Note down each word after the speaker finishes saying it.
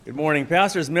Good morning.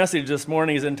 Pastor's message this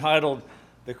morning is entitled,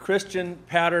 The Christian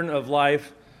Pattern of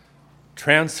Life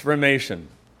Transformation.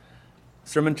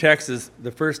 Sermon text is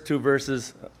the first two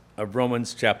verses of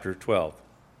Romans chapter 12.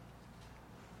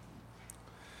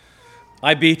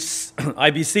 I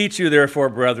beseech you, therefore,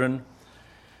 brethren,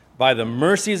 by the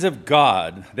mercies of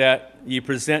God, that ye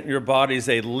present your bodies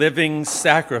a living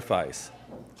sacrifice,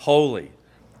 holy,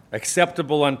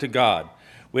 acceptable unto God,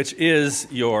 which is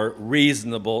your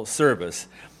reasonable service.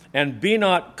 And be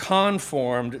not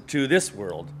conformed to this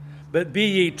world, but be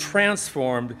ye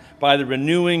transformed by the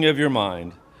renewing of your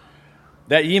mind,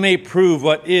 that ye may prove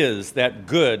what is that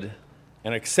good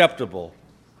and acceptable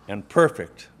and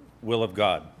perfect will of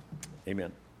God.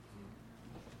 Amen.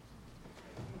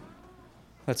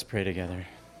 Let's pray together.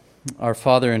 Our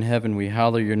Father in heaven, we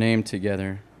hallow your name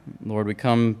together. Lord, we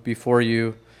come before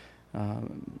you,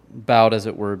 bowed as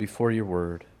it were, before your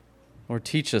word. Lord,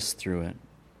 teach us through it.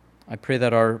 I pray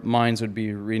that our minds would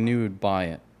be renewed by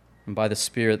it and by the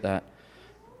Spirit that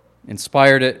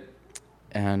inspired it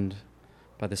and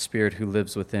by the Spirit who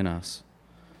lives within us.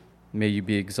 May you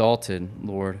be exalted,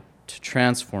 Lord, to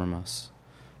transform us,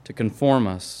 to conform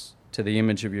us to the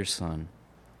image of your Son,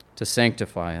 to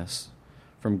sanctify us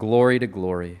from glory to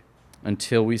glory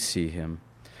until we see him.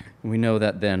 We know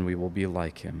that then we will be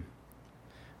like him.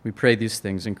 We pray these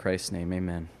things in Christ's name.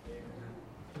 Amen.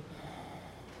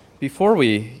 Before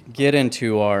we get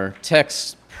into our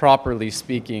text, properly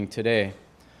speaking, today,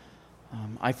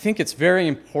 I think it's very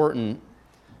important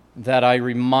that I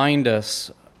remind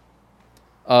us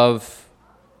of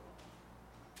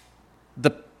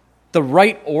the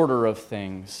right order of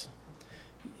things.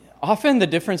 Often the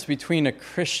difference between a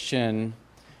Christian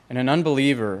and an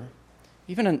unbeliever,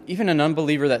 even an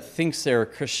unbeliever that thinks they're a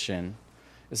Christian,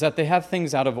 is that they have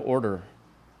things out of order.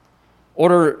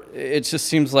 Order, it just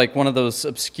seems like one of those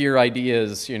obscure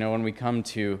ideas, when we come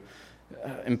to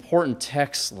important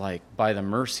texts like, by the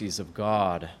mercies of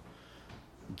God,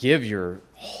 give your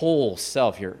whole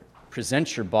self,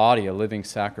 present your body a living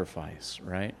sacrifice,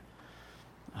 right?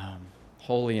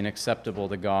 Holy and acceptable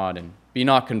to God, and be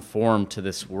not conformed to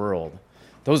this world.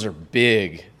 Those are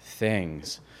big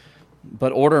things.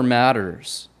 But order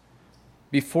matters.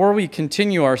 Before we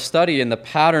continue our study in the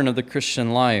pattern of the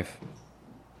Christian life,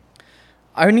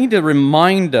 I need to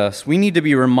remind us, we need to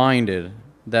be reminded,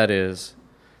 that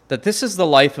this is the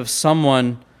life of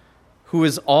someone who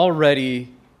is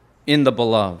already in the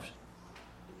beloved.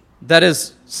 That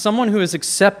is, someone who is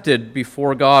accepted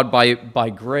before God by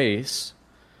grace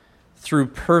through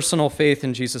personal faith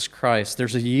in Jesus Christ.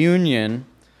 There's a union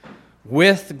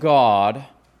with God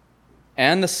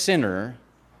and the sinner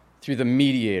through the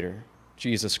mediator,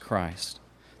 Jesus Christ.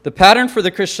 The pattern for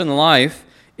the Christian life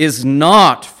is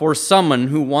not for someone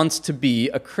who wants to be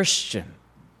a Christian.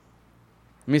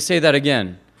 Let me say that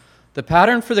again. The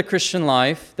pattern for the Christian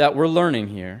life that we're learning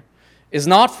here is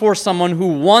not for someone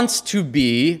who wants to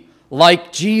be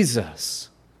like Jesus.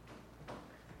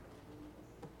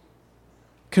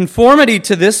 Conformity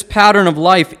to this pattern of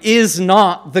life is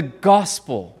not the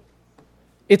gospel.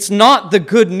 It's not the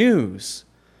good news.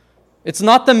 It's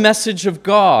not the message of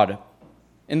God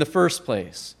in the first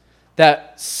place,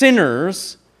 that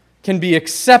sinners can be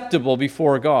acceptable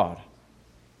before God.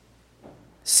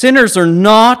 Sinners are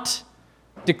not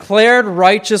declared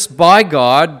righteous by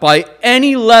God by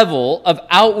any level of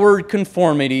outward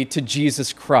conformity to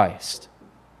Jesus Christ.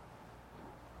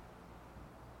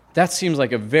 That seems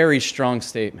like a very strong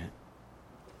statement.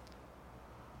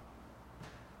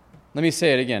 Let me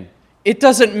say it again. It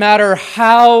doesn't matter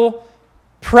how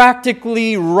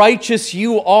practically righteous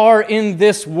you are in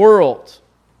this world.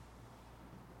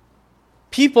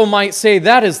 People might say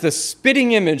that is the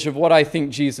spitting image of what I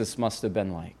think Jesus must have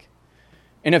been like.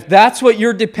 And if that's what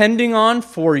you're depending on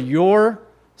for your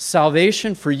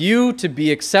salvation, for you to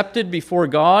be accepted before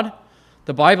God,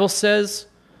 the Bible says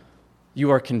you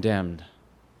are condemned.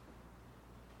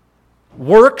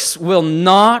 Works will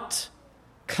not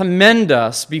commend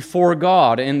us before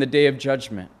God in the day of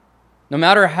judgment. No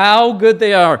matter how good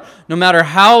they are, no matter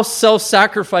how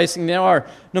self-sacrificing they are,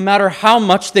 no matter how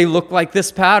much they look like this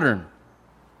pattern.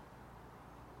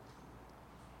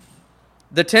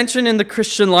 The tension in the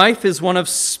Christian life is one of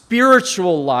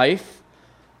spiritual life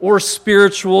or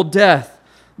spiritual death.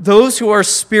 Those who are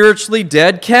spiritually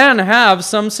dead can have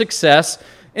some success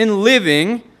in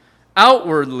living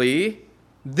outwardly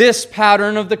this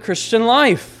pattern of the Christian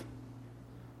life.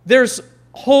 There's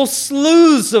whole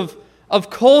slews of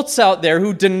cults out there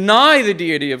who deny the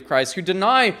deity of Christ, who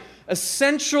deny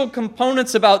essential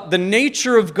components about the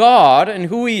nature of God and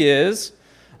who He is,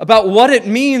 about what it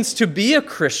means to be a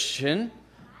Christian,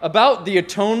 about the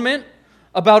atonement,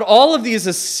 about all of these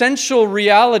essential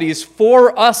realities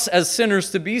for us as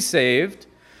sinners to be saved,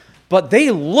 but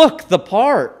they look the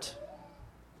part.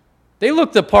 They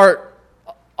look the part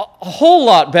a whole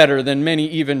lot better than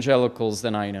many evangelicals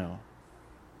that I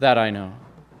know.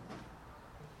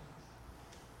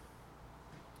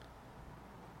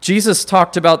 Jesus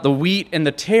talked about the wheat and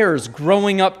the tares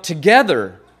growing up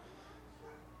together.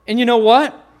 And you know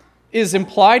what is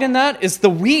implied in that is the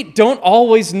wheat don't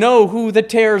always know who the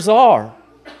tares are.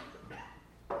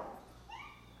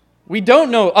 We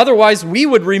don't know, otherwise we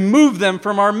would remove them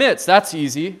from our midst. That's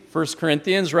easy, 1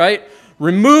 Corinthians, right?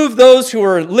 Remove those who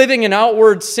are living in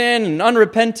outward sin and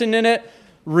unrepentant in it.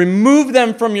 Remove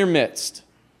them from your midst.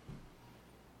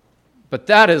 But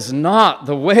that is not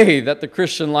the way that the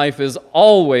Christian life is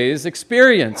always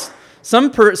experienced.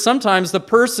 Sometimes the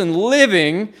person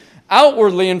living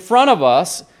outwardly in front of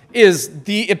us is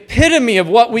the epitome of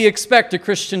what we expect a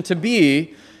Christian to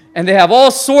be, and they have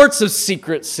all sorts of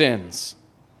secret sins.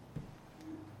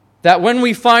 That when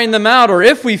we find them out, or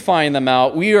if we find them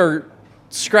out, we are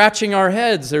scratching our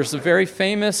heads. There's a very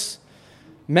famous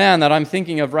man that I'm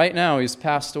thinking of right now. He's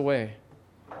passed away.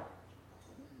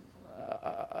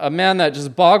 A man that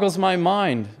just boggles my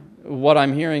mind, what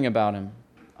I'm hearing about him.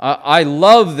 I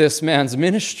love this man's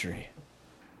ministry.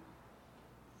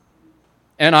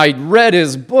 And I read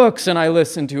his books, and I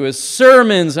listened to his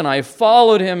sermons, and I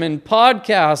followed him in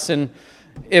podcasts, and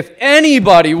if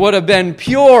anybody would have been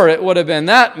pure, it would have been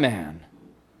that man.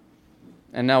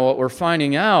 And now what we're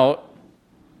finding out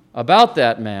about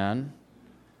that man,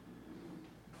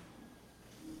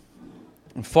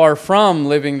 far from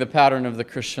living the pattern of the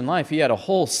Christian life, he had a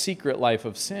whole secret life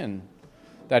of sin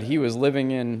that he was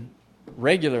living in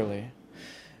regularly.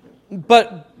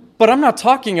 But I'm not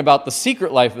talking about the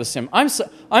secret life of sin.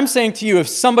 I'm saying to you, if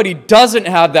somebody doesn't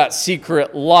have that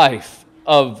secret life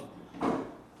of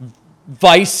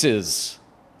vices,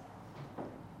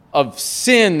 of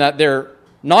sin that they're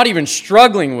not even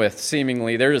struggling with,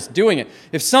 seemingly, they're just doing it.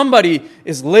 If somebody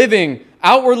is living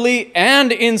outwardly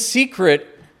and in secret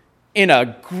in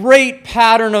a great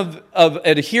pattern of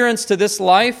adherence to this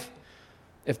life,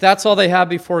 if that's all they have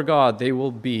before God, they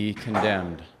will be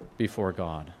condemned before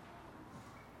God.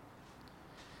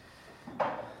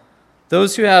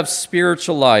 Those who have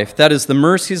spiritual life, that is the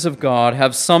mercies of God,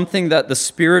 have something that the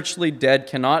spiritually dead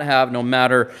cannot have, no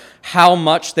matter how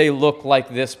much they look like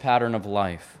this pattern of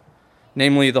life,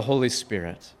 namely the Holy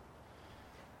Spirit,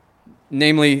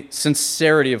 namely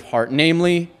sincerity of heart,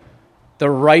 namely the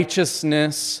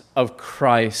righteousness of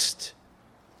Christ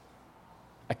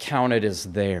accounted as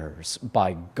theirs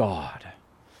by God.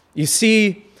 You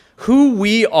see, who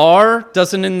we are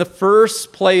doesn't in the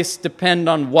first place depend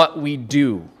on what we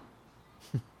do.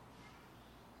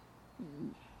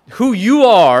 Who you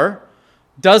are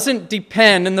doesn't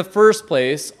depend in the first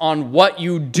place on what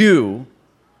you do.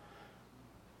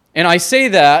 And I say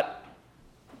that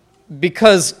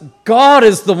because God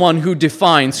is the one who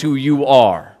defines who you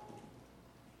are.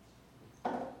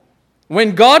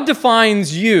 When God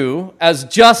defines you as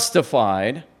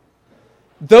justified,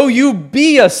 though you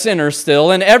be a sinner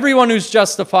still, and everyone who's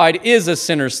justified is a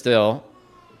sinner still,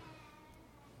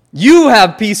 you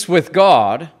have peace with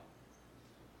God.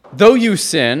 Though you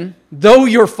sin, though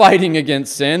you're fighting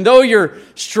against sin, though you're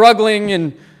struggling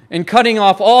and cutting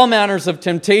off all manners of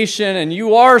temptation, and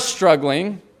you are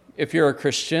struggling, if you're a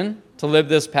Christian, to live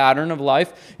this pattern of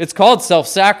life, it's called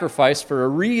self-sacrifice for a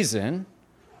reason.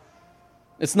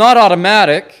 It's not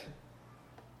automatic,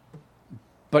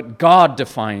 but God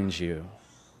defines you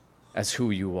as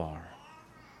who you are.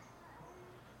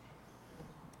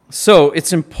 So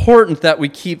it's important that we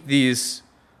keep these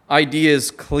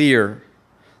ideas clear.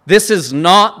 This is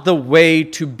not the way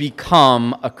to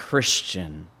become a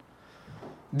Christian.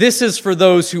 This is for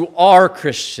those who are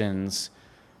Christians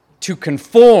to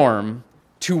conform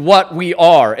to what we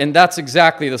are. And that's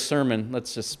exactly the sermon.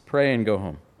 Let's just pray and go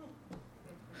home.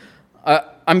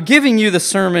 I'm giving you the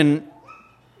sermon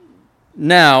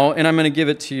now, and I'm going to give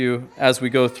it to you as we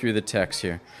go through the text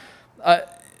here.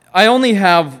 I only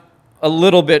have a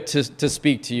little bit to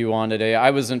speak to you on today.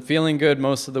 I wasn't feeling good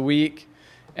most of the week,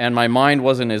 and my mind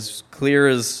wasn't as clear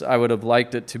as I would have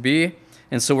liked it to be.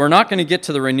 And so we're not going to get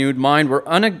to the renewed mind. We're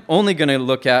only going to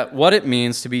look at what it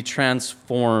means to be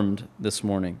transformed this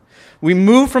morning. We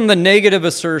move from the negative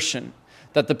assertion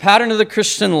that the pattern of the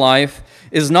Christian life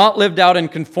is not lived out in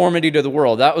conformity to the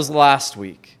world. That was last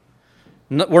week.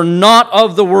 We're not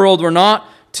of the world. We're not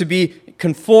to be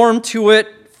conformed to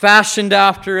it, fashioned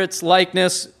after its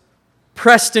likeness,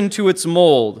 pressed into its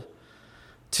mold,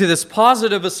 to this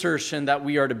positive assertion that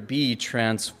we are to be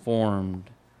transformed.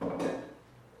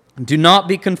 Do not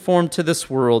be conformed to this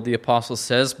world, the apostle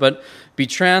says, but be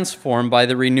transformed by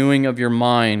the renewing of your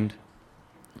mind.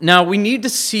 Now, we need to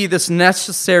see this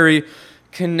necessary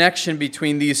connection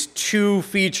between these two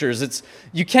features.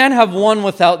 You can't have one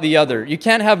without the other. You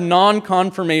can't have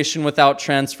non-conformation without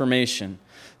transformation.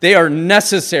 They are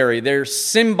necessary. They're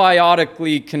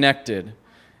symbiotically connected,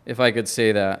 if I could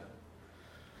say that.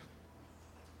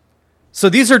 So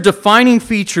these are defining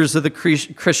features of the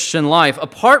Christian life.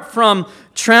 Apart from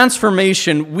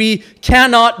transformation, we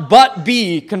cannot but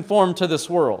be conformed to this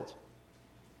world.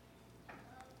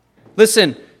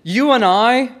 Listen, you and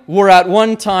I were at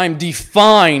one time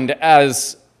defined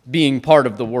as being part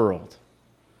of the world.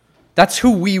 That's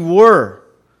who we were.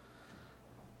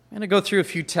 I'm going to go through a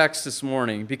few texts this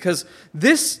morning because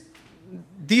these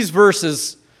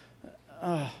verses,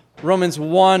 Romans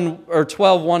 1 or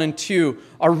 12, 1 and 2,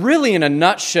 are really in a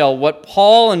nutshell what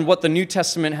Paul and what the New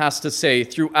Testament has to say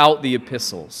throughout the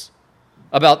epistles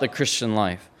about the Christian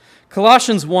life.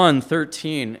 Colossians 1,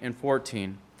 13 and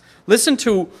 14. Listen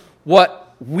to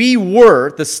what we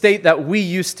were, the state that we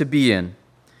used to be in.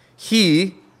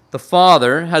 He, the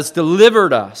Father, has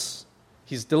delivered us.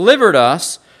 He's delivered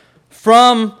us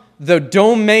from the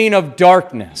domain of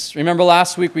darkness. Remember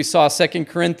last week we saw 2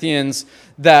 Corinthians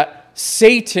that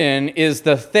Satan is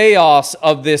the theos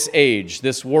of this age,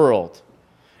 this world.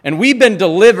 And we've been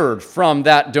delivered from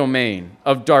that domain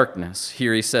of darkness,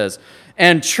 here he says,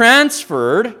 and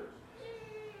transferred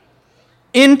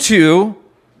into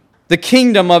the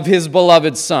kingdom of his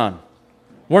beloved Son.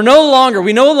 We no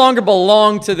longer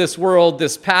belong to this world,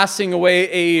 this passing away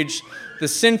age, the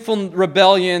sinful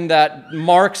rebellion that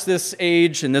marks this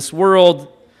age and this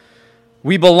world.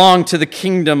 We belong to the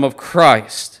kingdom of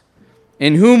Christ,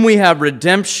 in whom we have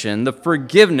redemption, the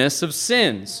forgiveness of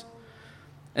sins.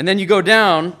 And then you go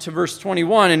down to verse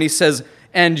 21, and he says,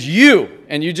 and you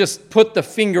just put the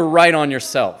finger right on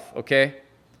yourself, okay?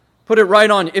 Put it right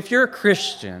on. If you're a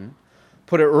Christian,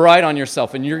 put it right on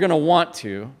yourself, and you're going to want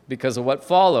to because of what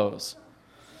follows.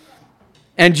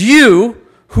 And you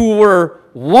who were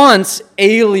once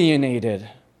alienated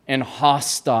and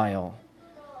hostile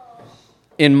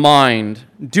in mind,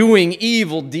 doing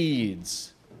evil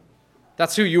deeds.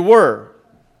 That's who you were.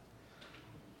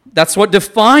 That's what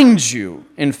defines you,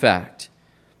 in fact.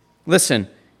 Listen,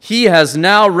 he has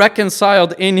now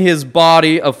reconciled in his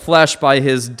body of flesh by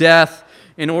his death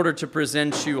in order to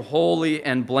present you holy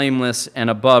and blameless and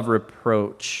above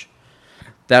reproach.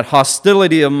 That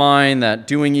hostility of mind, that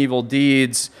doing evil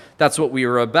deeds, that's what we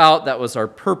were about. That was our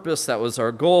purpose. That was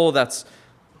our goal. That's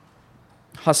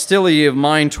hostility of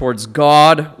mind towards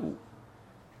God.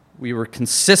 We were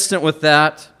consistent with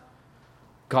that.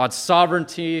 God's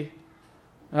sovereignty.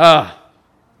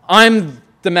 I'm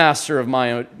the master of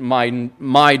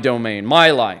my domain,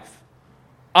 my life.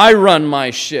 I run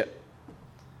my ship.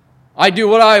 I do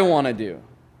what I want to do.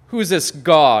 Who's this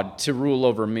God to rule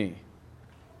over me?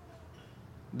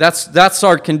 That's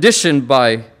our condition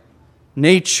by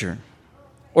nature.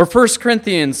 Or 1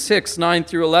 Corinthians 6, 9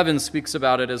 through 11 speaks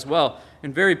about it as well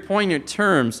in very poignant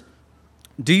terms.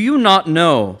 Do you not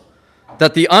know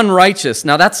that the unrighteous,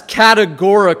 now that's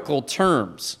categorical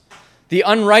terms. The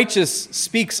unrighteous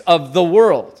speaks of the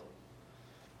world.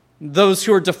 Those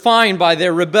who are defined by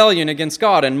their rebellion against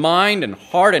God in mind and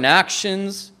heart and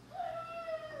actions.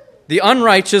 The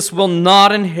unrighteous will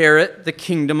not inherit the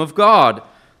kingdom of God.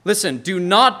 Listen, do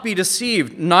not be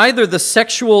deceived. Neither the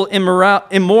sexual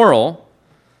immoral,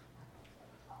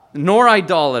 nor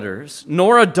idolaters,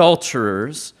 nor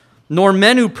adulterers, nor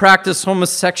men who practice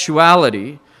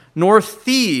homosexuality, nor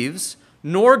thieves,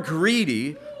 nor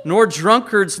greedy, nor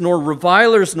drunkards, nor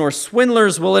revilers, nor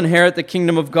swindlers will inherit the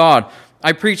kingdom of God.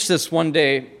 I preached this one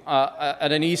day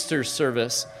at an Easter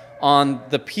service on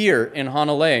the pier in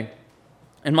Honolulu.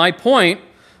 And my point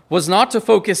was not to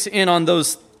focus in on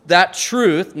that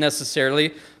truth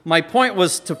necessarily. My point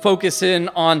was to focus in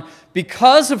on,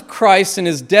 because of Christ and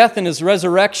his death and his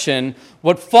resurrection,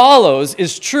 what follows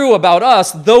is true about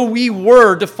us, though we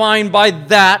were defined by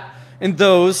that and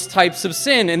those types of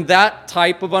sin and that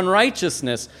type of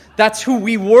unrighteousness. That's who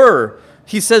we were.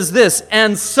 He says this,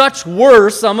 and such were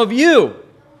some of you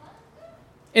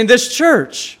in this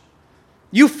church.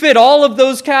 You fit all of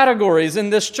those categories in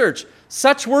this church.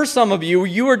 Such were some of you.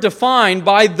 You are defined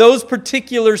by those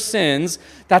particular sins.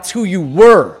 That's who you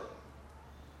were.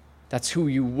 That's who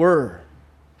you were.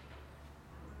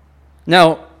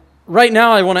 Now, right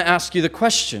now I want to ask you the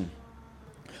question.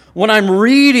 When I'm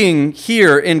reading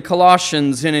here in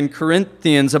Colossians and in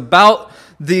Corinthians about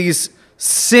these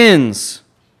sins,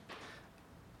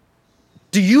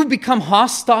 do you become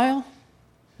hostile?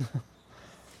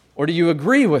 Or do you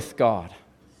agree with God?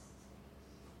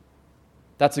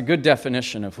 That's a good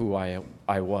definition of who I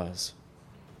was.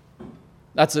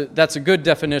 That's a good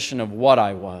definition of what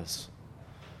I was.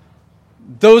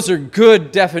 Those are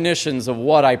good definitions of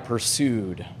what I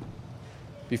pursued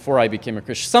before I became a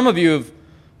Christian. Some of you have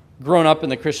grown up in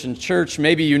the Christian church.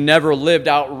 Maybe you never lived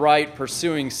outright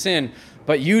pursuing sin,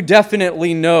 but you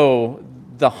definitely know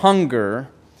the hunger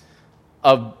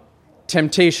of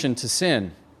temptation to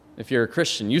sin. If you're a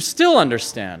Christian, you still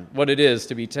understand what it is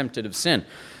to be tempted of sin.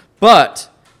 But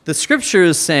the Scripture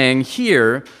is saying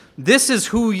here, this is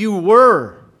who you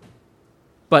were,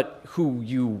 but who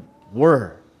you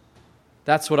were.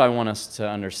 That's what I want us to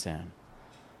understand.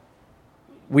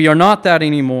 We are not that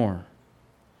anymore.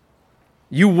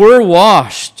 You were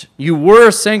washed, you were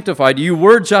sanctified, you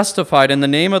were justified in the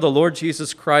name of the Lord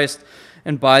Jesus Christ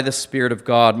and by the Spirit of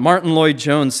God. Martin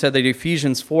Lloyd-Jones said that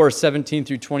Ephesians 4:17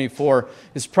 through 24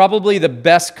 is probably the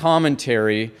best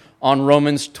commentary on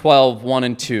Romans 12:1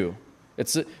 and 2.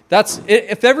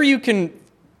 If ever you can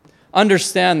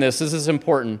understand this is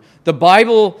important. The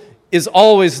Bible is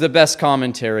always the best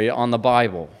commentary on the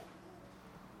Bible.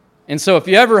 And so if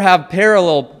you ever have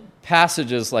parallel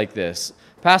passages like this,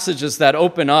 passages that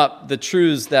open up the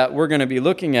truths that we're going to be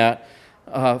looking at,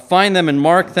 find them and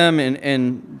mark them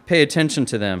and pay attention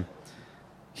to them.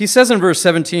 He says in verse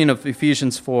 17 of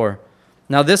Ephesians 4,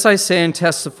 "Now this I say and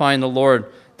testify in the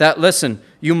Lord, that, listen,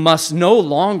 you must no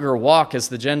longer walk as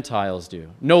the Gentiles do."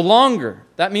 No longer.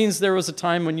 That means there was a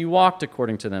time when you walked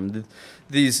according to them.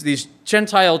 These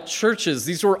Gentile churches,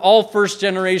 these were all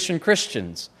first-generation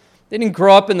Christians. They didn't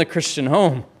grow up in the Christian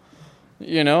home,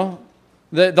 you know.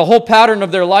 The whole pattern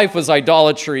of their life was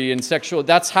idolatry and sexual.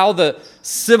 That's how the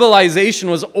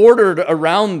civilization was ordered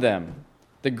around them.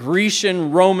 The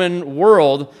Grecian Roman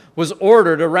world was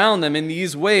ordered around them in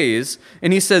these ways.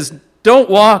 And he says,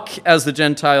 don't walk as the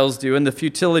Gentiles do in the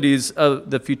futility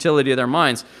of their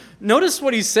minds. Notice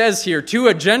what he says here to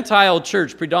a Gentile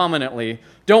church predominantly.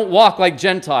 Don't walk like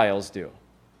Gentiles do.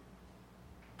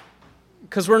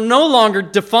 Because we're no longer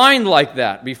defined like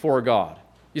that before God.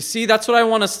 You see, that's what I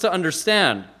want us to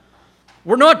understand.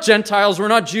 We're not Gentiles, we're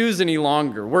not Jews any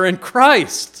longer. We're in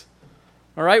Christ.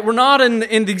 All right? We're not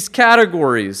in these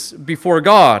categories before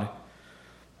God.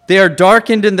 They are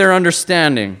darkened in their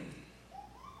understanding.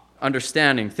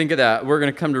 Think of that. We're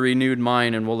going to come to renewed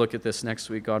mind, and we'll look at this next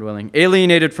week, God willing.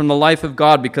 Alienated from the life of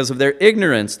God because of their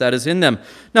ignorance that is in them.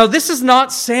 Now, this is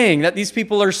not saying that these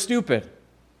people are stupid.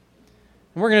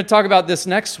 And we're going to talk about this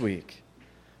next week.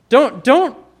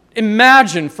 Don't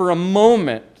imagine for a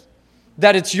moment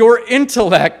that it's your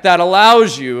intellect that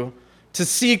allows you to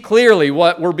see clearly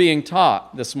what we're being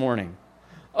taught this morning.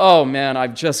 Oh man,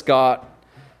 I've just got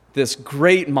this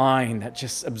great mind that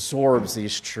just absorbs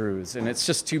these truths. And it's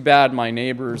just too bad my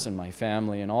neighbors and my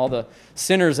family and all the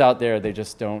sinners out there, they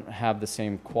just don't have the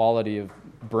same quality of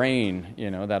brain,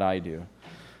 that I do.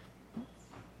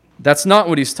 That's not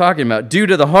what he's talking about. Due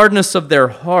to the hardness of their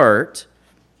heart,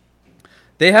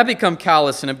 they have become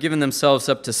callous and have given themselves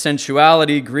up to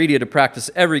sensuality, greedy to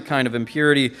practice every kind of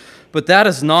impurity. But that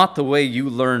is not the way you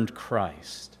learned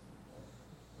Christ.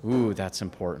 Ooh, that's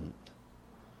important.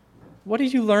 What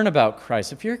did you learn about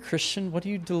Christ? If you're a Christian, what do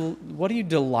you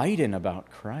delight in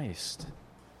about Christ?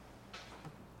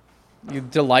 You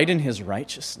delight in his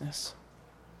righteousness?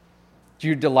 Do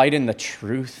you delight in the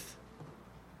truth?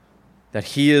 That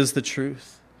he is the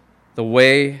truth, the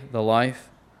way, the life?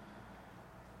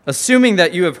 Assuming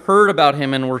that you have heard about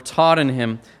him and were taught in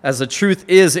him, as the truth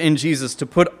is in Jesus, to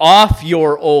put off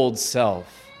your old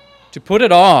self, to put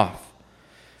it off,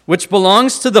 which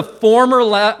belongs to the former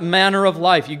manner of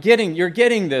life. You're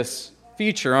getting this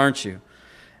feature, aren't you?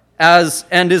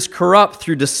 And is corrupt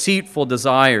through deceitful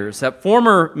desires. That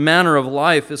former manner of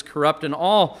life is corrupt in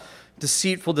all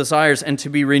deceitful desires, and to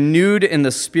be renewed in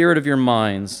the spirit of your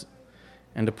minds,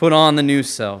 and to put on the new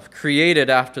self, created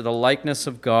after the likeness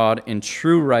of God in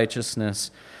true righteousness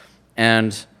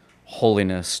and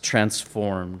holiness,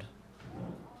 transformed.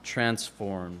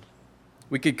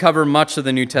 We could cover much of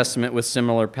the New Testament with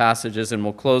similar passages, and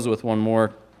we'll close with one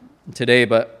more today,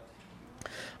 but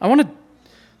I want to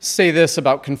say this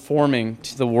about conforming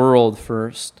to the world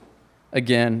first,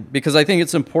 again, because I think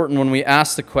it's important when we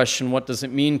ask the question, what does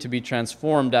it mean to be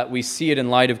transformed, that we see it in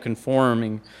light of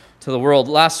conforming to the world.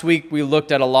 Last week, we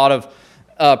looked at a lot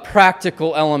of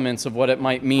practical elements of what it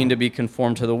might mean to be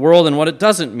conformed to the world and what it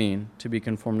doesn't mean to be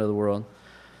conformed to the world.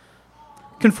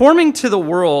 Conforming to the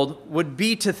world would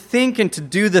be to think and to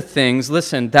do the things,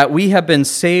 listen, that we have been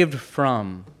saved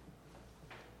from.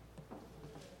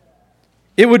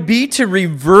 It would be to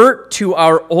revert to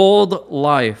our old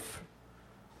life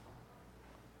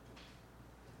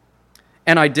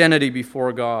and identity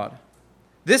before God.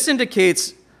 This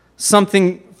indicates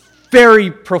something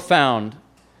very profound.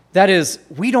 That is,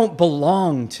 we don't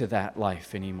belong to that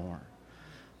life anymore.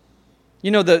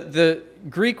 You know, the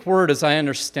Greek word, as I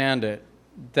understand it,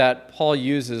 that Paul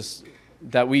uses,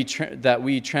 that we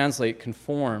translate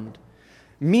conformed,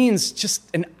 means just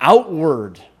an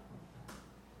outward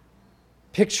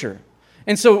picture.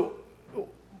 And so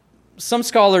some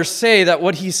scholars say that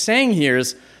what he's saying here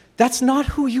is, that's not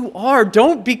who you are.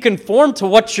 Don't be conformed to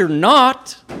what you're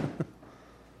not.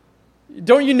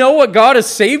 Don't you know what God has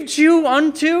saved you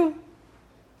unto?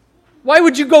 Why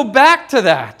would you go back to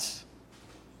that?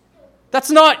 That's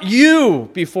not you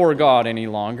before God any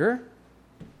longer.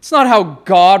 It's not how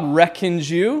God reckons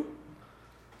you.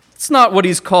 It's not what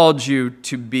He's called you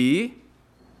to be.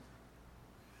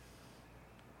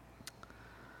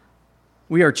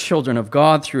 We are children of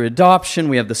God through adoption.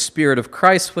 We have the Spirit of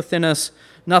Christ within us.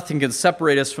 Nothing can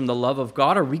separate us from the love of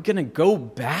God. Are we going to go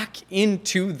back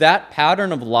into that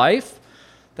pattern of life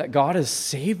that God has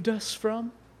saved us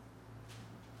from?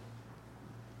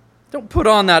 Don't put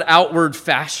on that outward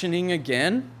fashioning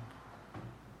again.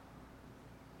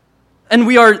 And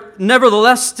we are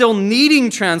nevertheless still needing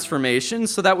transformation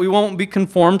so that we won't be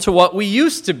conformed to what we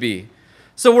used to be.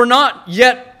 So we're not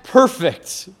yet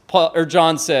perfect,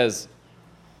 John says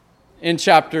in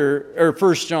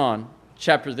 1 John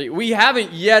chapter 3. We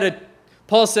haven't yet,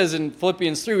 Paul says in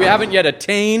Philippians 3, we haven't yet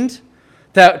attained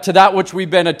to that which we've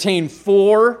been attained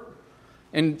for.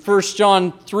 And 1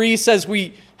 John 3 says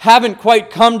we haven't quite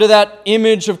come to that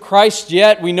image of Christ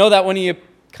yet. We know that when He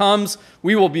comes,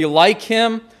 we will be like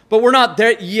Him. But we're not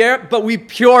there yet, but we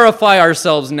purify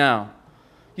ourselves now.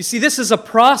 You see, this is a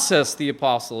process the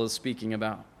apostle is speaking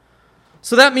about.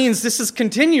 So that means this is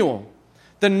continual.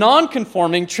 The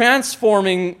non-conforming,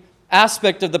 transforming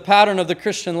aspect of the pattern of the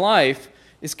Christian life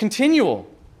is continual.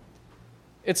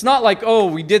 It's not like, oh,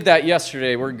 we did that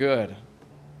yesterday, we're good.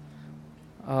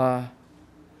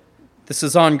 This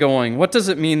is ongoing. What does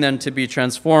it mean then to be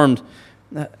transformed?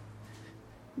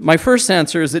 My first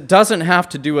answer is it doesn't have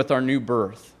to do with our new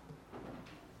birth.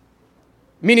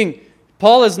 Meaning,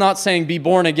 Paul is not saying be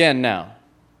born again now.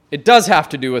 It does have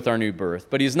to do with our new birth,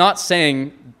 but he's not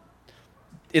saying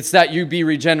it's that you be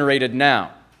regenerated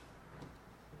now.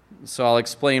 So I'll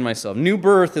explain myself. New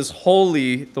birth is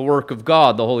wholly the work of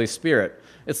God, the Holy Spirit.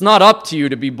 It's not up to you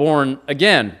to be born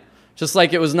again, just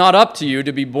like it was not up to you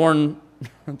to be born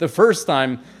the first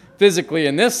time physically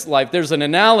in this life. There's an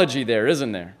analogy there,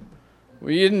 isn't there? Well,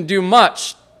 you didn't do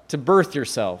much to birth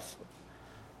yourself.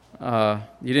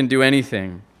 You didn't do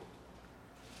anything.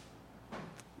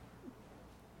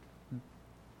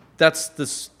 That's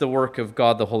the work of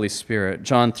God the Holy Spirit.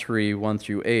 John 3, 1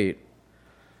 through 8.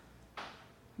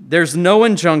 There's no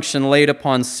injunction laid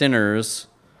upon sinners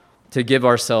to give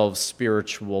ourselves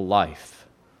spiritual life.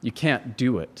 You can't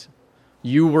do it.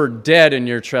 You were dead in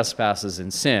your trespasses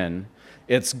and sin.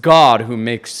 It's God who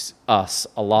makes us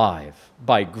alive.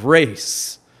 By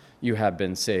grace, you have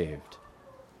been saved.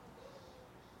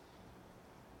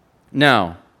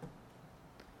 Now,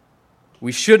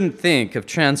 we shouldn't think of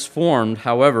transformed,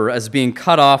 however, as being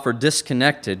cut off or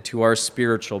disconnected to our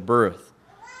spiritual birth.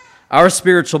 Our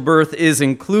spiritual birth is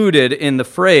included in the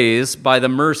phrase, by the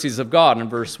mercies of God, in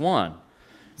verse 1.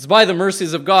 It's by the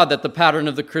mercies of God that the pattern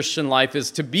of the Christian life is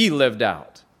to be lived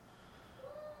out.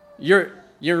 You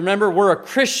remember, we're a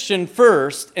Christian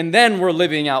first, and then we're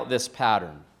living out this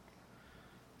pattern.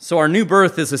 So our new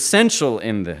birth is essential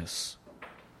in this.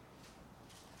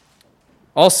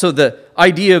 Also, the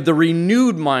idea of the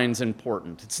renewed mind is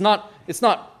important. It's not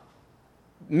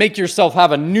make yourself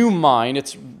have a new mind.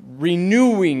 It's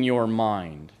renewing your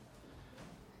mind.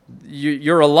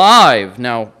 You're alive.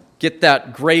 Now, get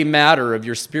that gray matter of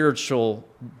your spiritual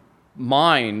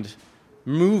mind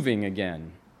moving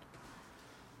again.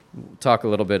 We'll talk a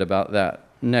little bit about that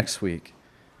next week.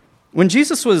 When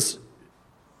Jesus was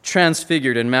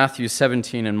transfigured in Matthew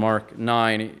 17 and Mark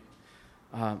 9,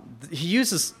 he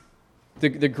uses... The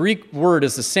Greek word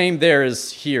is the same there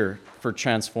as here for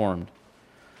transformed.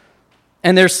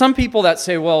 And there's some people that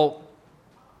say, well,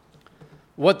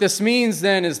 what this means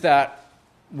then is that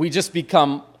we just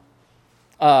become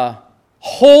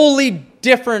wholly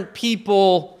different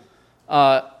people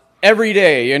every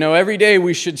day. You know, every day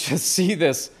we should just see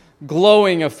this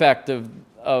glowing effect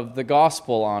of the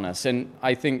gospel on us. And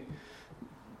I think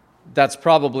that's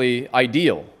probably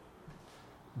ideal.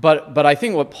 But I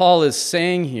think what Paul is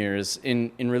saying here is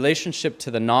in relationship to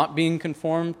the not being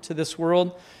conformed to this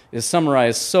world is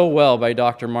summarized so well by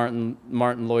Dr. Martin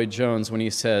Lloyd-Jones when he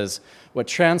says, what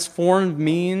transformed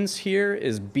means here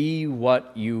is be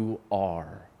what you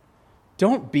are.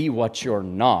 don't be what you're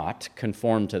not,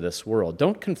 conform to this world.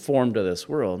 Don't conform to this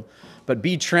world, but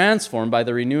be transformed by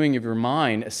the renewing of your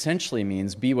mind essentially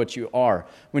means be what you are.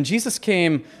 When Jesus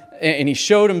came and he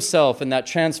showed himself in that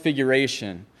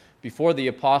transfiguration before the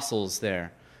apostles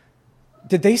there,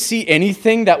 did they see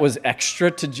anything that was extra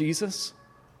to Jesus?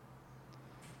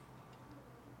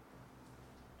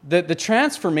 The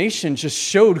transformation just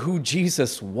showed who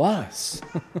Jesus was.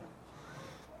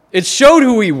 It showed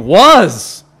who he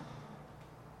was.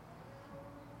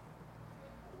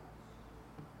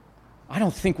 I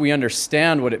don't think we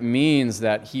understand what it means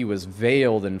that he was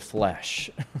veiled in flesh.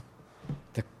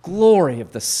 The glory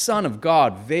of the Son of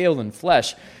God veiled in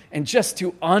flesh. And just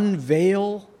to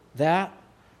unveil that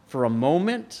for a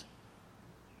moment,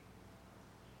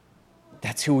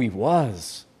 that's who he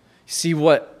was. See,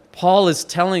 what Paul is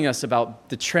telling us about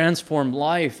the transformed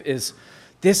life is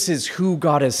this is who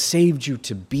God has saved you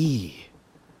to be,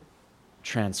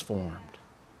 transformed.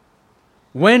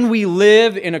 When we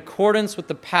live in accordance with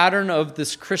the pattern of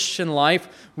this Christian life,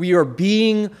 we are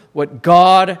being what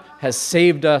God has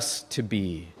saved us to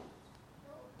be.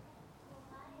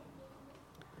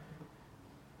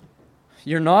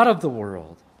 You're not of the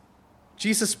world.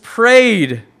 Jesus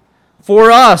prayed for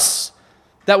us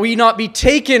that we not be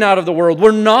taken out of the world.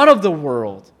 We're not of the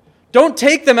world. Don't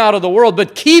take them out of the world,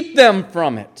 but keep them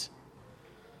from it.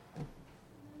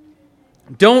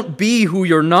 Don't be who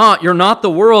you're not. You're not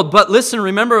the world. But listen,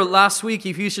 remember last week,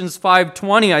 Ephesians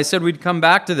 5:20, I said we'd come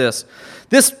back to this.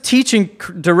 This teaching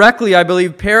directly, I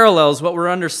believe, parallels what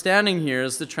we're understanding here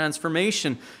is the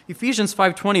transformation. Ephesians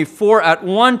 5:20, for at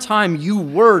one time you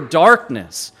were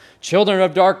darkness, children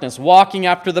of darkness, walking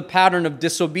after the pattern of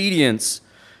disobedience,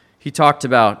 he talked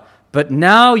about. But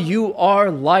now you are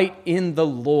light in the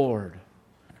Lord.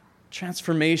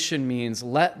 Transformation means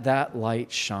let that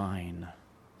light shine.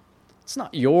 It's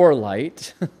not your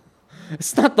light.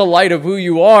 It's not the light of who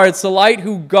you are. It's the light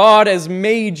who God has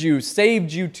made you,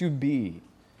 saved you to be.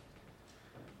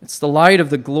 It's the light of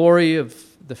the glory of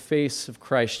the face of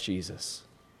Christ Jesus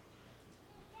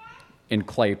in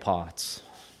clay pots.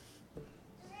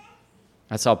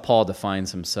 That's how Paul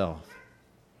defines himself.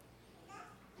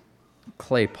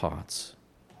 Clay pots.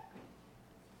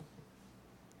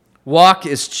 Walk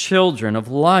as children of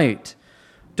light.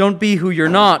 Don't be who you're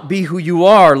not, be who you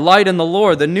are, light in the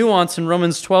Lord. The nuance in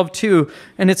Romans 12:2,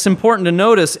 and it's important to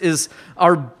notice, is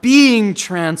our being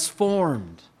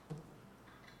transformed.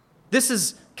 This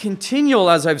is continual,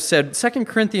 as I've said. 2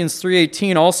 Corinthians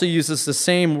 3:18 also uses the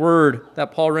same word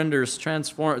that Paul renders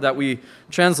transform, that we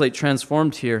translate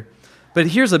transformed here. But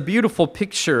here's a beautiful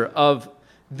picture of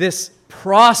this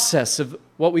process of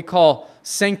what we call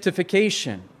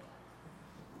sanctification.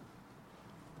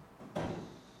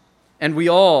 And we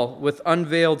all, with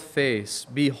unveiled face,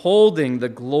 beholding the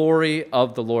glory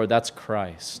of the Lord. That's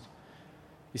Christ.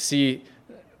 You see,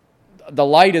 the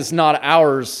light is not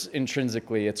ours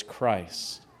intrinsically, it's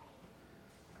Christ.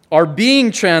 Are being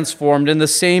transformed in the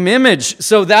same image.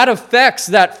 So that affects,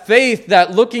 that faith,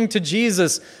 that looking to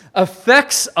Jesus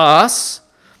affects us,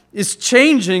 is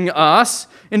changing us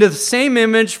into the same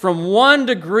image from one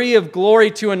degree of glory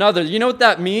to another. You know what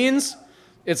that means?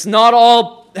 It's not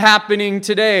all happening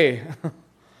today.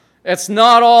 It's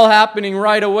not all happening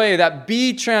right away. That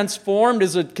be transformed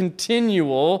is a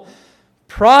continual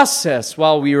process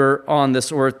while we are on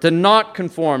this earth. The not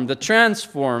conform, the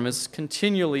transform is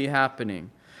continually happening.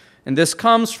 And this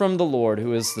comes from the Lord,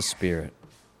 who is the Spirit.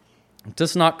 It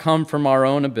does not come from our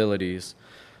own abilities,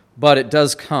 but it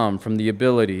does come from the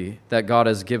ability that God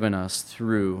has given us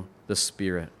through the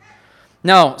Spirit.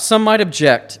 Now, some might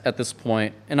object at this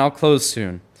point, and I'll close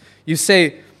soon. You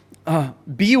say,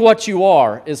 be what you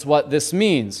are is what this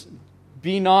means.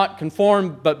 Be not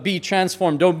conformed, but be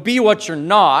transformed. Don't be what you're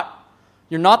not.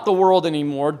 You're not the world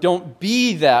anymore. Don't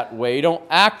be that way. Don't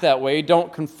act that way.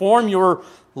 Don't conform your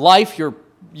life,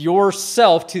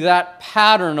 yourself to that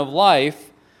pattern of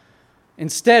life.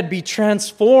 Instead, be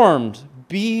transformed.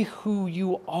 Be who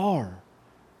you are.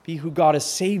 Be who God has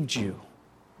saved you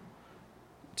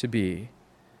to be.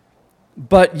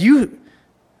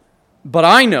 But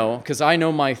I know, because I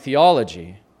know my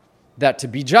theology, that to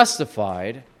be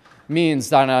justified means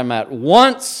that I'm at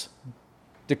once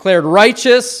declared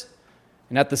righteous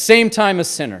and at the same time a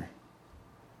sinner.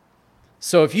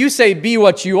 So if you say be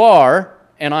what you are,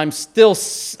 and I'm still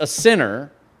a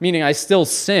sinner, meaning I still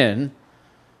sin,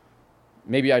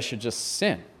 maybe I should just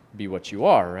sin. Be what you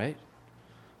are, right?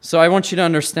 So I want you to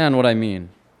understand what I mean.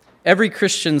 Every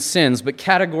Christian sins, but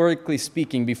categorically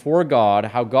speaking, before God,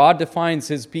 how God defines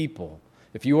his people,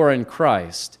 if you are in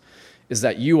Christ, is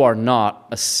that you are not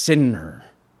a sinner.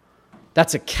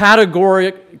 That's a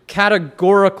categorical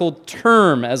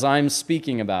term as I'm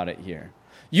speaking about it here.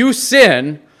 You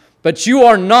sin, but you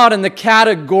are not in the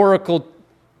categorical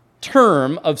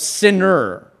term of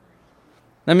sinner.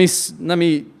 Let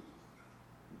me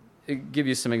give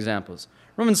you some examples.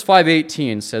 Romans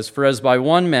 5:18 says, "For as by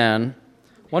one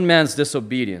man's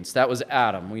disobedience," that was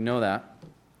Adam, we know that,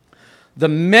 "the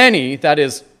many," that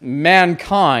is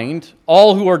mankind,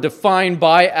 all who are defined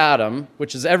by Adam,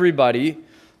 which is everybody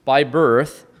by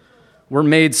birth, were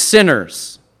made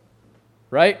sinners."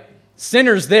 Right?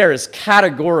 Sinners there is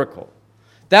categorical.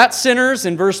 That sinners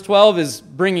in verse 12 is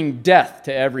bringing death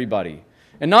to everybody.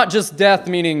 And not just death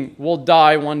meaning we'll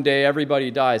die one day, everybody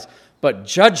dies, but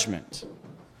judgment,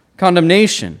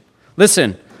 condemnation.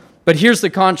 Listen, but here's the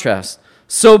contrast.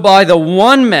 "So by the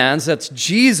one man's," that's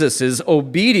Jesus'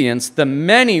 obedience, "the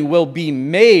many will be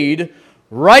made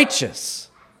righteous."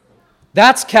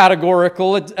 That's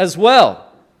categorical as well.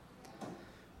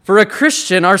 For a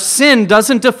Christian, our sin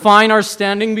doesn't define our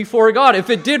standing before God. If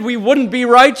it did, we wouldn't be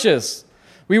righteous.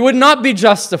 We would not be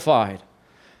justified.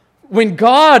 When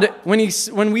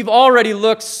we've already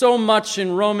looked so much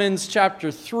in Romans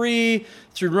chapter 3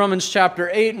 through Romans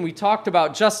chapter 8, and we talked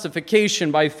about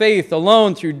justification by faith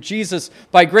alone through Jesus,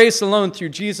 by grace alone through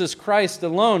Jesus Christ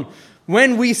alone.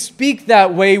 When we speak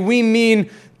that way, we mean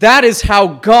that is how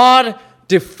God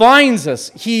defines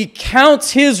us. He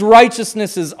counts His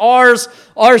righteousness as ours.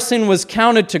 Our sin was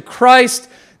counted to Christ.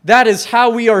 That is how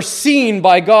we are seen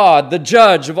by God, the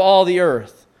judge of all the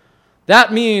earth.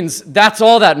 That means that's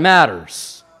all that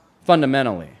matters,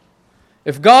 fundamentally.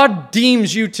 If God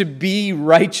deems you to be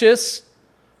righteous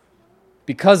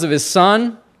because of His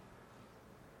Son,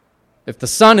 if the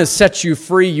Son has set you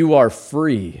free, you are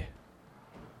free.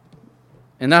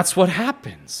 And that's what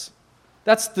happens.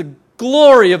 That's the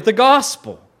glory of the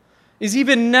gospel, is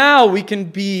even now we can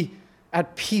be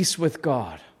at peace with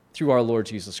God through our Lord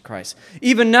Jesus Christ.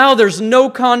 Even now there's no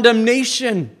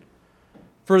condemnation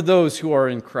for those who are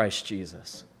in Christ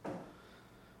Jesus.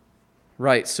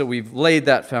 Right, so we've laid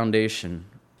that foundation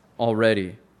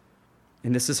already.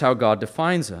 And this is how God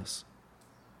defines us.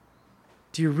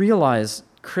 Do you realize,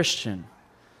 Christian,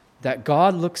 that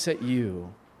God looks at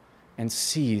you and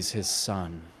sees His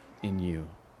Son in you?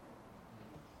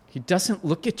 He doesn't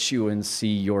look at you and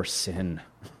see your sin.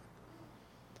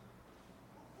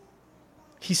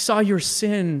 He saw your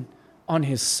sin on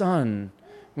His Son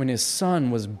when His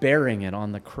Son was bearing it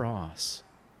on the cross.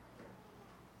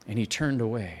 And He turned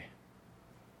away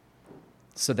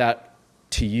so that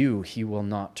to you He will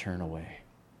not turn away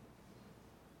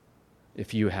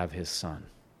if you have His Son,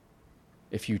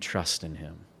 if you trust in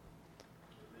Him.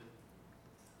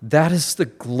 That is the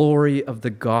glory of the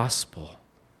gospel.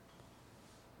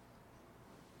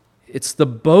 It's the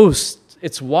boast.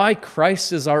 It's why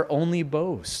Christ is our only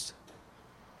boast.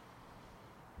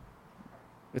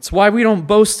 It's why we don't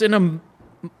boast in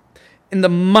the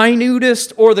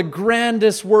minutest or the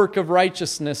grandest work of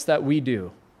righteousness that we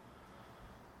do.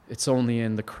 It's only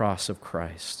in the cross of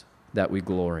Christ that we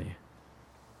glory.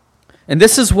 And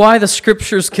this is why the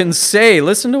Scriptures can say,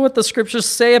 listen to what the Scriptures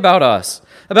say about us,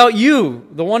 about you,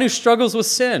 the one who struggles with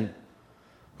sin,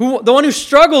 the one who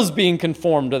struggles being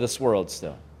conformed to this world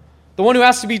still. The one who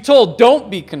has to be told, don't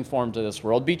be conformed to this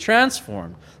world, be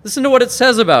transformed. Listen to what it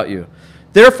says about you.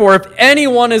 Therefore, if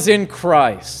anyone is in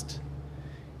Christ,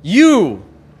 you,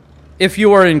 if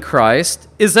you are in Christ,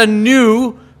 is a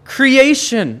new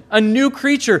creation, a new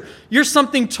creature. You're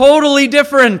something totally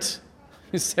different.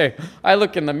 You say, I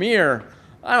look in the mirror,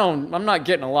 I'm not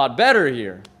getting a lot better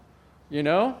here. You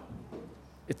know?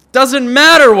 It doesn't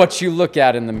matter what you look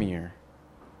at in the mirror.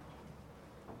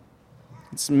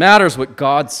 It matters what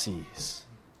God sees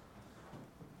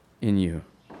in you.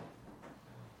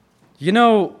 You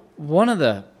know,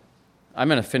 I'm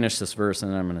going to finish this verse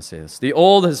and then I'm going to say this. The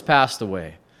old has passed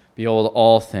away. Behold,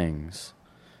 all things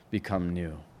become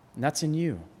new. And that's in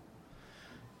you.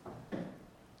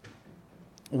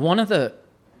 One of the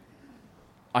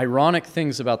ironic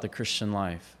things about the Christian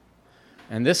life,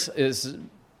 and this is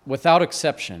without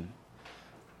exception,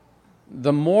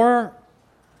 the more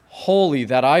holy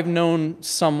that I've known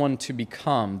someone to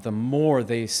become, the more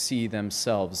they see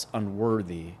themselves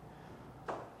unworthy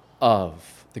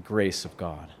of the grace of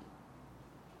God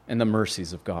and the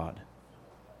mercies of God.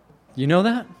 You know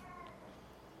that?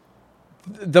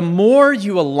 The more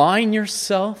you align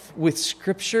yourself with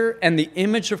Scripture and the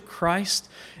image of Christ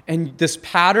and this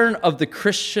pattern of the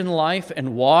Christian life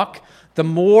and walk, the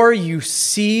more you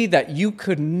see that you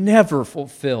could never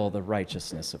fulfill the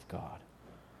righteousness of God.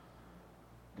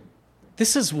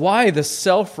 This is why the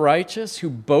self-righteous who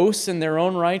boast in their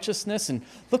own righteousness and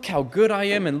look how good I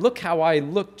am and look how I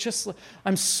look,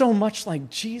 I'm so much like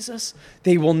Jesus,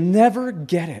 they will never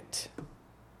get it.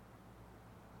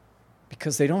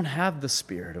 Because they don't have the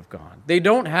Spirit of God. They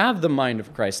don't have the mind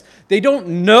of Christ. They don't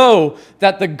know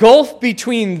that the gulf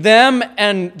between them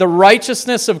and the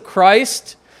righteousness of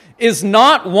Christ is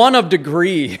not one of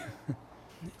degree.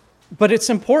 But it's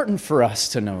important for us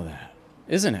to know that,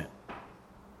 isn't it?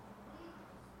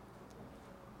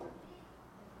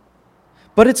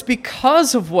 But it's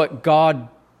because of what God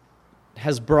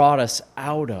has brought us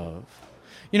out of.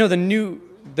 You know, the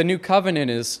new covenant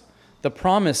is, the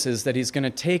promise is that He's going to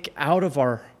take out of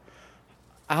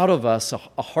us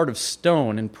a heart of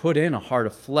stone and put in a heart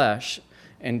of flesh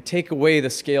and take away the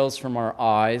scales from our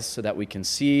eyes so that we can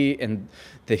see, and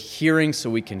the hearing so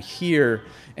we can hear.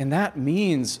 And that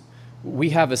means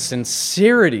we have a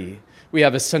sincerity, we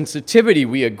have a sensitivity,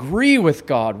 we agree with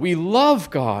God, we love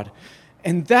God.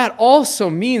 And that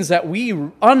also means that we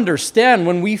understand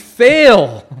when we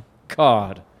fail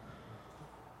God.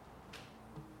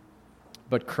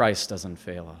 But Christ doesn't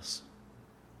fail us.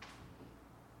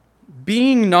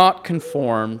 Being not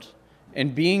conformed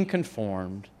and being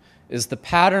conformed is the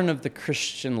pattern of the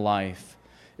Christian life.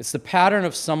 It's the pattern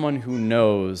of someone who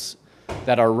knows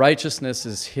that our righteousness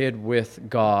is hid with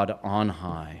God on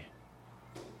high.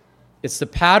 It's the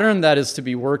pattern that is to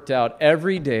be worked out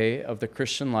every day of the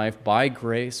Christian life by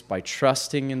grace, by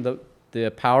trusting in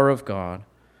the power of God,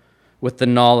 with the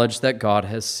knowledge that God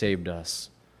has saved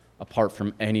us apart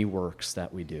from any works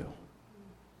that we do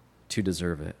to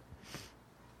deserve it.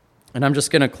 And I'm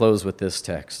just going to close with this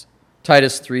text.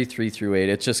 Titus 3:3-8.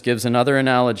 It just gives another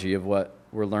analogy of what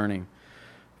we're learning.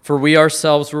 For we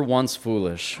ourselves were once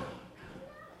foolish,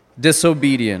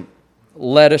 disobedient,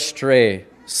 led astray,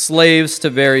 slaves to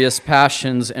various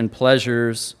passions and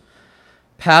pleasures,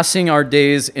 passing our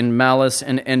days in malice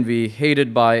and envy,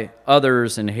 hated by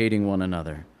others and hating one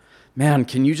another. Man,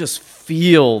 can you just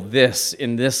feel this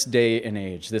in this day and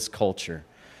age, this culture?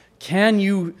 Can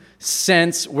you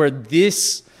sense where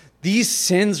these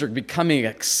sins are becoming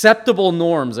acceptable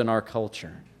norms in our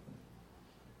culture?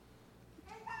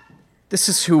 This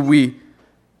is who we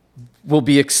will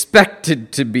be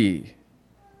expected to be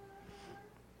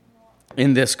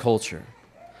in this culture.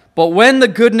 But when the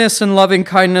goodness and loving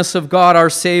kindness of God our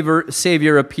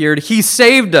Savior appeared, He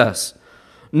saved us,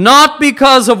 not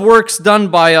because of works done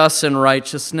by us in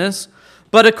righteousness,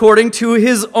 but according to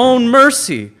His own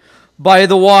mercy, by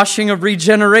the washing of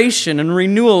regeneration and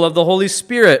renewal of the Holy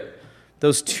Spirit.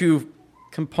 Those two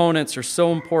components are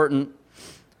so important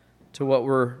to what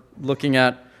we're looking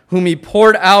at, whom He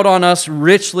poured out on us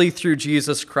richly through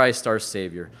Jesus Christ our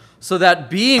Savior, so that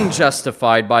being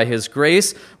justified by His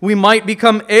grace, we might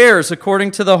become heirs according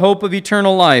to the hope of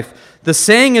eternal life. The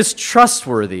saying is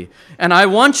trustworthy, and I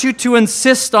want you to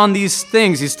insist on these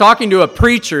things. He's talking to a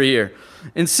preacher here.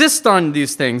 Insist on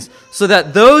these things, so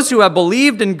that those who have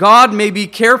believed in God may be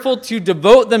careful to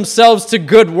devote themselves to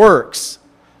good works.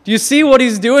 Do you see what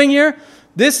he's doing here?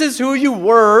 This is who you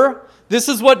were. This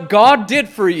is what God did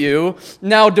for you.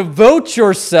 Now devote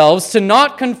yourselves to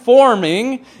not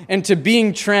conforming and to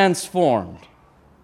being transformed.